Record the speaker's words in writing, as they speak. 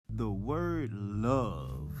The word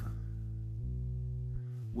love,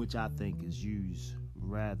 which I think is used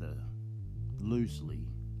rather loosely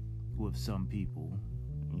with some people,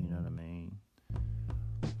 you know what I mean?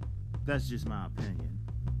 That's just my opinion.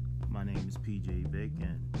 My name is PJ Vic,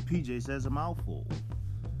 and PJ says a mouthful.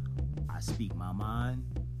 I speak my mind.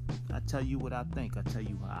 I tell you what I think. I tell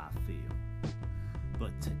you how I feel.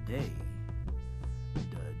 But today,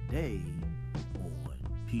 the day on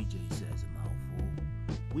PJ says a mouthful,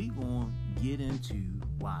 we gonna get into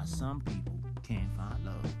why some people can't find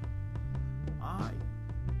love. Alright,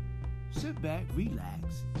 sit back,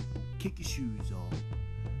 relax, kick your shoes off,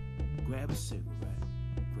 grab a cigarette,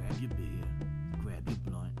 grab your beer, grab your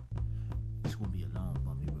blunt. It's gonna be a long,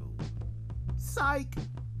 bumpy road. Psych!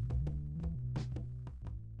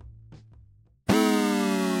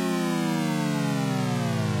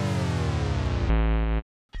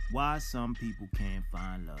 Why some people can't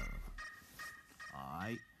find love.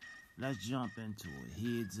 Alright, let's jump into it.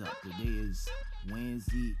 Heads up, today is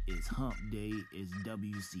Wednesday, it's hump day, it's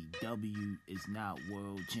WCW, it's not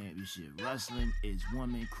World Championship Wrestling, it's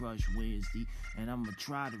Woman Crush Wednesday, and I'm going to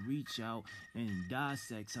try to reach out and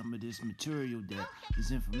dissect some of this material,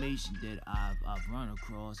 this information that I've run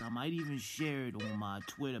across. I might even share it on my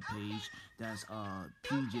Twitter page. That's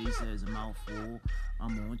PJ Says a Mouthful.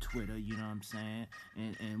 I'm on Twitter, you know what I'm saying?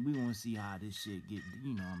 And we want to see how this shit get,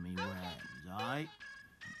 you know what I mean, what happens, alright?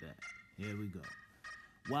 Here we go.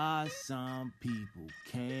 Why some people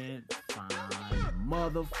can't find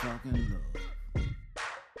motherfucking love.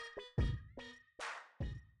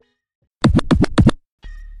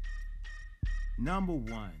 Number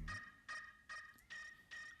one,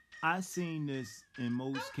 I seen this in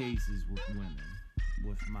most cases with women,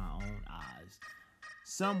 with my own eyes.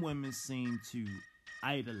 Some women seem to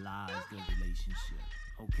idolize their relationship,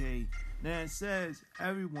 okay? Now it says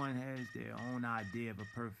everyone has their own idea of a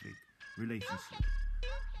perfect relationship.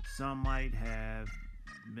 Some might have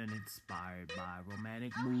been inspired by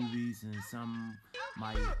romantic movies, and some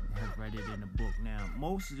might have read it in a book. Now,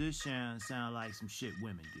 most of this sound like some shit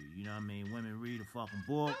women do. You know what I mean? Women read a fucking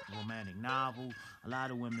book, romantic novel. A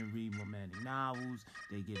lot of women read romantic novels.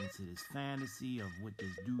 They get into this fantasy of what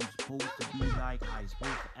this dude's supposed to be like, how he's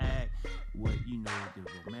supposed to act, what, you know, the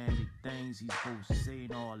romantic things he's supposed to say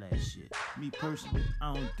and all that shit. Me personally,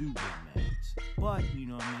 I don't do romance. But, you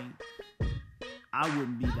know what I mean? I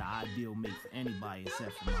wouldn't be the ideal mate for anybody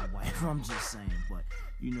except for my wife. I'm just saying. But,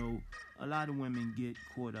 you know, a lot of women get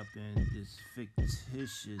caught up in this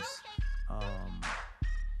fictitious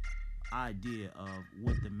idea of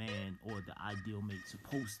what the man or the ideal mate's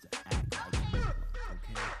supposed to act like.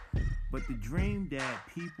 Okay? But the dream that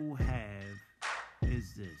people have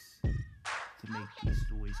is this. To make these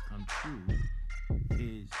stories come true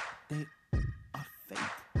is they are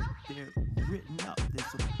fake. They're written up. They're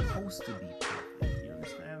supposed to be perfect. You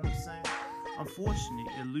understand what I'm saying? Unfortunately,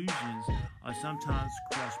 illusions are sometimes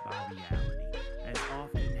crushed by reality, as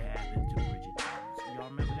often happened to Bridget Jones. Y'all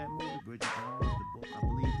remember that movie, Bridget Jones, the book? I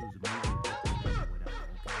believe it was a movie, whatever,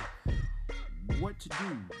 okay? What to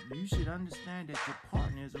do? You should understand that your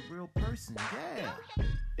partner is a real person. Yeah,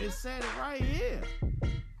 it said it right here.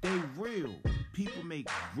 They real. People make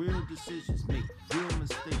real decisions, make real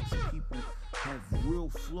mistakes. People have real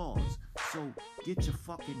flaws. So get your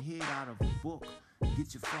fucking head out of a book.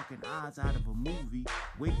 Get your fucking eyes out of a movie.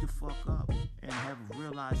 Wake the fuck up and have a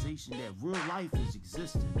realization that real life is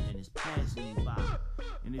existing and is passing you by.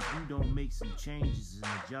 And if you don't make some changes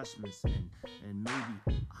and adjustments and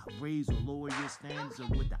maybe raise or lower your standards of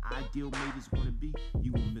what the ideal mate is going to be,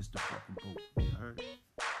 you will miss the fucking boat. You heard?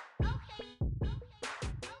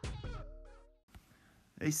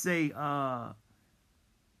 They say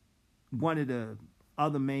one of the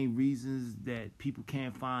other main reasons that people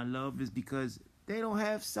can't find love is because they don't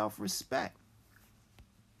have self-respect.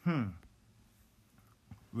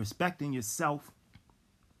 Respecting yourself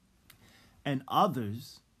and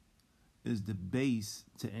others is the base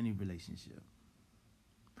to any relationship.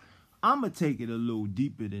 I'm going to take it a little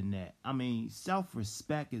deeper than that. I mean,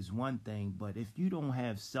 self-respect is one thing, but if you don't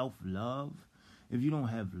have self-love, if you don't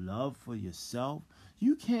have love for yourself,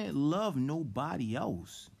 you can't love nobody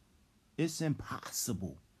else. It's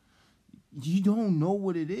impossible. You don't know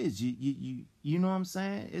what it is. You know what I'm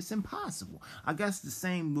saying? It's impossible. I guess the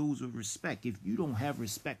same rules with respect. If you don't have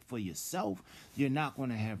respect for yourself, you're not going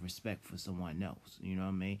to have respect for someone else. You know what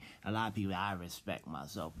I mean? A lot of people, I respect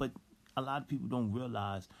myself. But a lot of people don't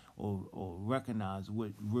realize or recognize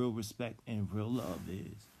what real respect and real love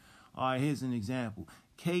is. All right, here's an example.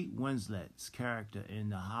 Kate Winslet's character in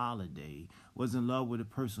The Holiday was in love with a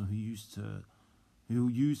person who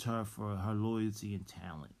used her for her loyalty and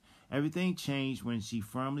talent. Everything changed when she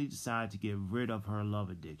firmly decided to get rid of her love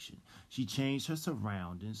addiction. She changed her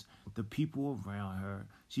surroundings, the people around her.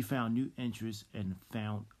 She found new interests and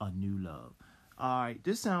found a new love. All right,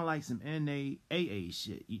 this sounds like some NAAA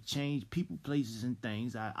shit. You change people, places, and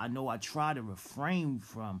things. I know I try to refrain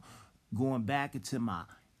from going back into my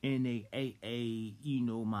NAAA,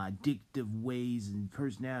 my addictive ways and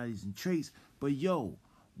personalities and traits. But yo,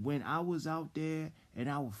 when I was out there and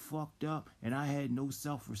I was fucked up and I had no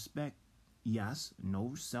self-respect, yes,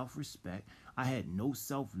 no self-respect. I had no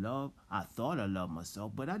self-love. I thought I loved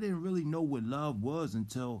myself, but I didn't really know what love was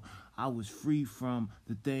until I was free from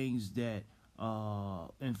the things that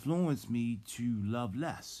influenced me to love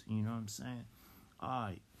less. You know what I'm saying? All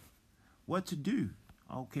right. What to do?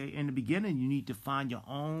 Okay, in the beginning, you need to find your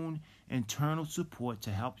own internal support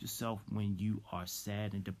to help yourself when you are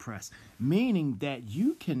sad and depressed. Meaning that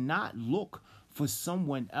you cannot look for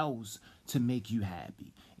someone else to make you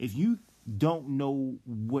happy. If you don't know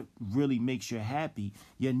what really makes you happy,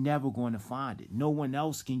 you're never going to find it. No one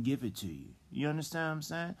else can give it to you. You understand what I'm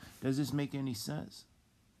saying? Does this make any sense?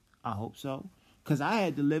 I hope so. Because I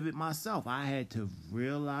had to live it myself. I had to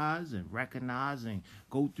realize and recognize and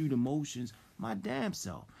go through the motions my damn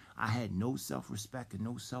self. I had no self-respect and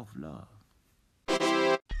no self-love.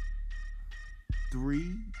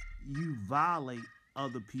 3, you violate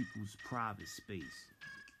other people's private space.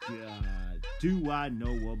 God, do I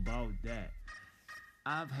know about that?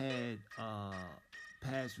 I've had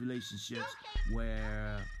past relationships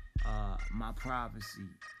where my privacy,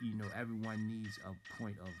 everyone needs a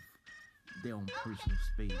point of their own personal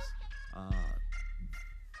space.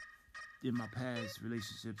 In my past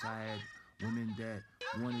relationships, I had women that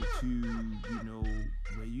wanted to,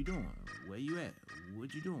 where you doing? Where you at?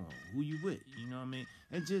 What you doing? Who you with? You know what I mean?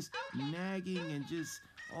 And just nagging and just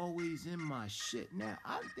always in my shit. Now,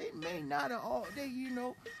 they may not have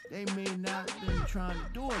they may not have been trying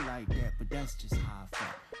to do it like that, but that's just how I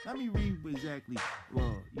felt. Let me read exactly,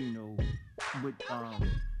 what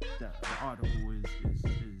the article is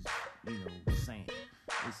saying.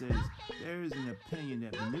 It says, there is an opinion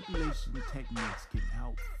that manipulation techniques can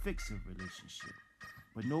help fix a relationship.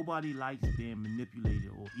 But nobody likes being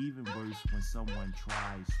manipulated, or even worse, when someone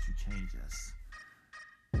tries to change us.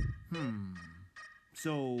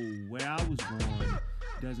 So where I was going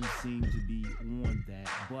doesn't seem to be on that,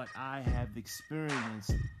 but I have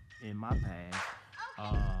experienced in my past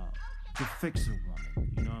to fix a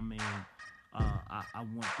woman. You know what I mean? I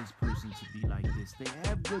want this person to be like this. They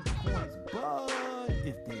have good points, but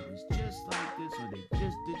if they was just like this, or they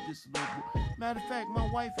just did this a little bit. Matter of fact,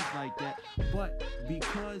 my wife is like that. But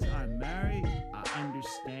because I'm married, I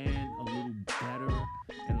understand a little better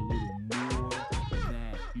and a little more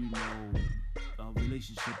that, a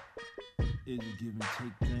relationship is a give and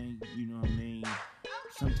take thing. You know what I mean?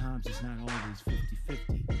 Sometimes it's not always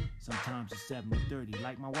 50-50. Sometimes it's 70-30.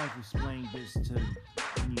 Like my wife explained this to,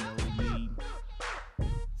 me.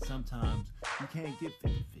 Sometimes you can't give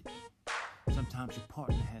 50-50. Sometimes your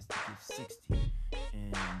partner has to give 60,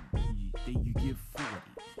 and you give 40.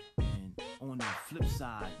 And on the flip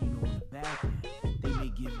side, on the back end, they may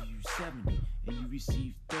give you 70, and you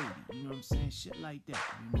receive 30. You know what I'm saying? Shit like that.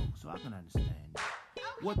 So I can understand that.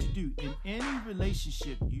 What to do in any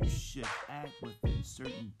relationship? You should act within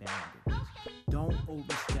certain boundaries. Don't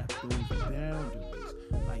overstep those boundaries.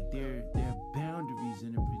 Like there are boundaries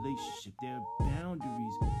in a relationship. There are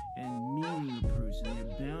boundaries in meeting a person. There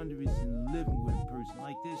are boundaries in living with a person.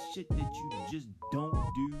 Like there's shit that you just don't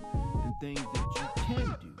do and things that you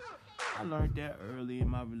can do. I learned that early in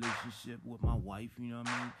my relationship with my wife. You know what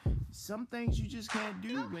I mean? Some things you just can't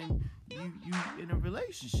do when you in a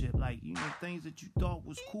relationship. Like, things that you thought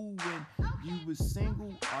was cool when you was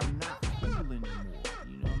single are not cool anymore.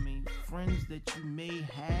 You know what I mean? Friends that you may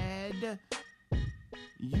had,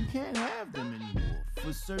 you can't have them anymore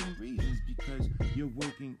for certain reasons because you're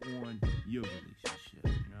working on your relationship.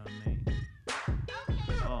 You know what I mean?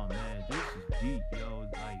 Oh man, this is deep, yo.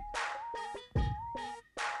 Like,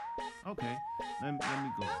 okay, let me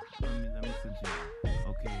go. Let me continue.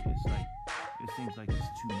 Okay, it seems like there's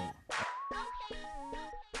 2 more.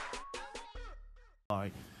 All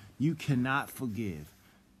right, you cannot forgive.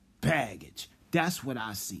 Baggage. That's what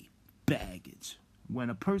I see. Baggage. When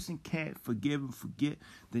a person can't forgive and forget,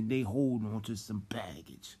 then they hold on to some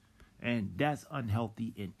baggage. And that's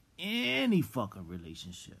unhealthy in any fucking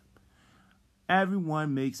relationship.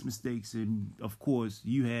 Everyone makes mistakes, and of course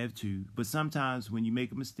you have too. But sometimes when you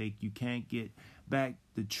make a mistake, you can't get back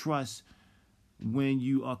the trust when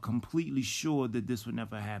you are completely sure that this will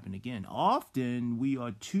never happen again. Often we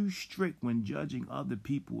are too strict when judging other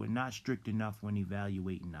people and not strict enough when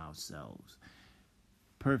evaluating ourselves.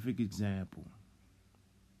 Perfect example.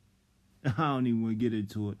 I don't even want to get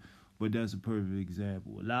into it, but that's a perfect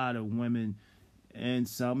example. A lot of women and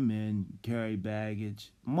some men carry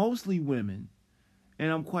baggage, mostly women.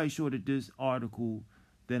 And I'm quite sure that this article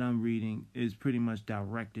that I'm reading is pretty much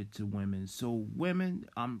directed to women. So women,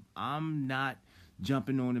 I'm not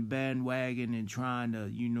jumping on the bandwagon and trying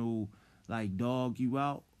to, like dog you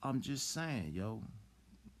out. I'm just saying, yo,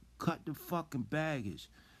 cut the fucking baggage.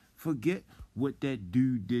 Forget what that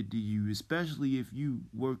dude did to you, especially if you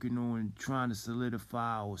working on trying to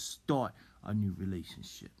solidify or start a new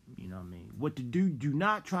relationship. You know what I mean? What to do, do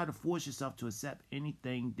not try to force yourself to accept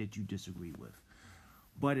anything that you disagree with.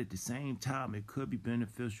 But at the same time, it could be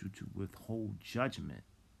beneficial to withhold judgment.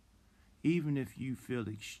 Even if you feel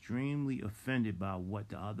extremely offended by what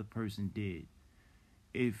the other person did.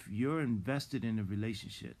 If you're invested in a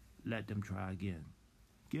relationship, let them try again.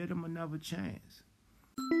 Give them another chance.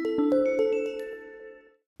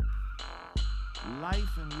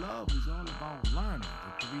 Life and love is all about learning.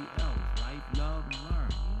 The 3 L's. Life, love, and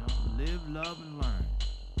learn. Live, love, and learn.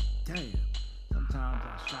 Damn. Sometimes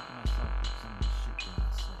I shock myself with some of the shit that I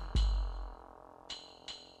say.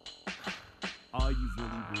 Are you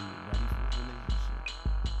really ready for a relationship?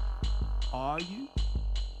 Are you?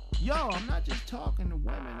 Yo, I'm not just talking to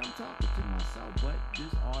women. I'm talking to myself. But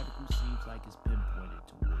this article seems like it's pinpointed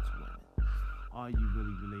towards women. Are you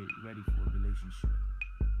really ready for a relationship?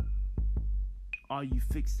 Are you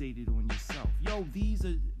fixated on yourself? Yo, these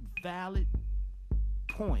are valid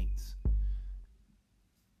points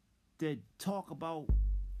that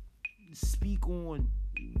speak on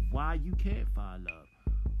why you can't find love.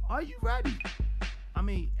 Are you ready? I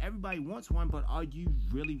mean, everybody wants one, but are you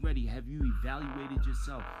really ready? Have you evaluated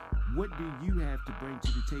yourself? What do you have to bring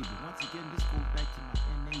to the table? Once again, this goes back to my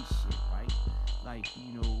NA shit, right? Like,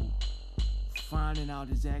 finding out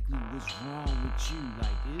exactly what's wrong with you.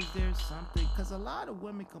 Like, is there something? Because a lot of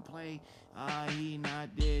women complain, he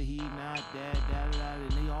not there, he not that,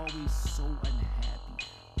 and they always so unhappy.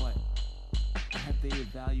 But have they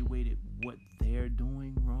evaluated what they're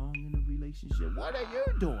doing wrong in a relationship? What are you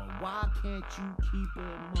doing? Why can't you keep a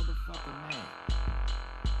motherfucking man?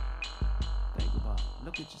 Think about it.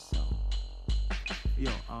 Look at yourself.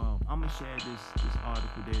 Yo, I'm gonna share this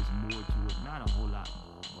article. There's more to it. Not a whole lot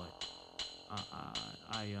more, but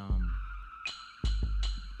I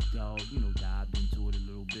dived into it a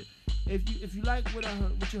little bit. If you like what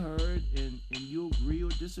you heard, and you agree or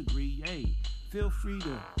disagree, hey, feel free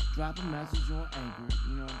to drop a message on Anchor.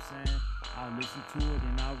 You know what I'm saying? I'll listen to it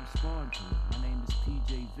and I'll respond to it. My name is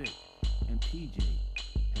PJ Vic, and PJ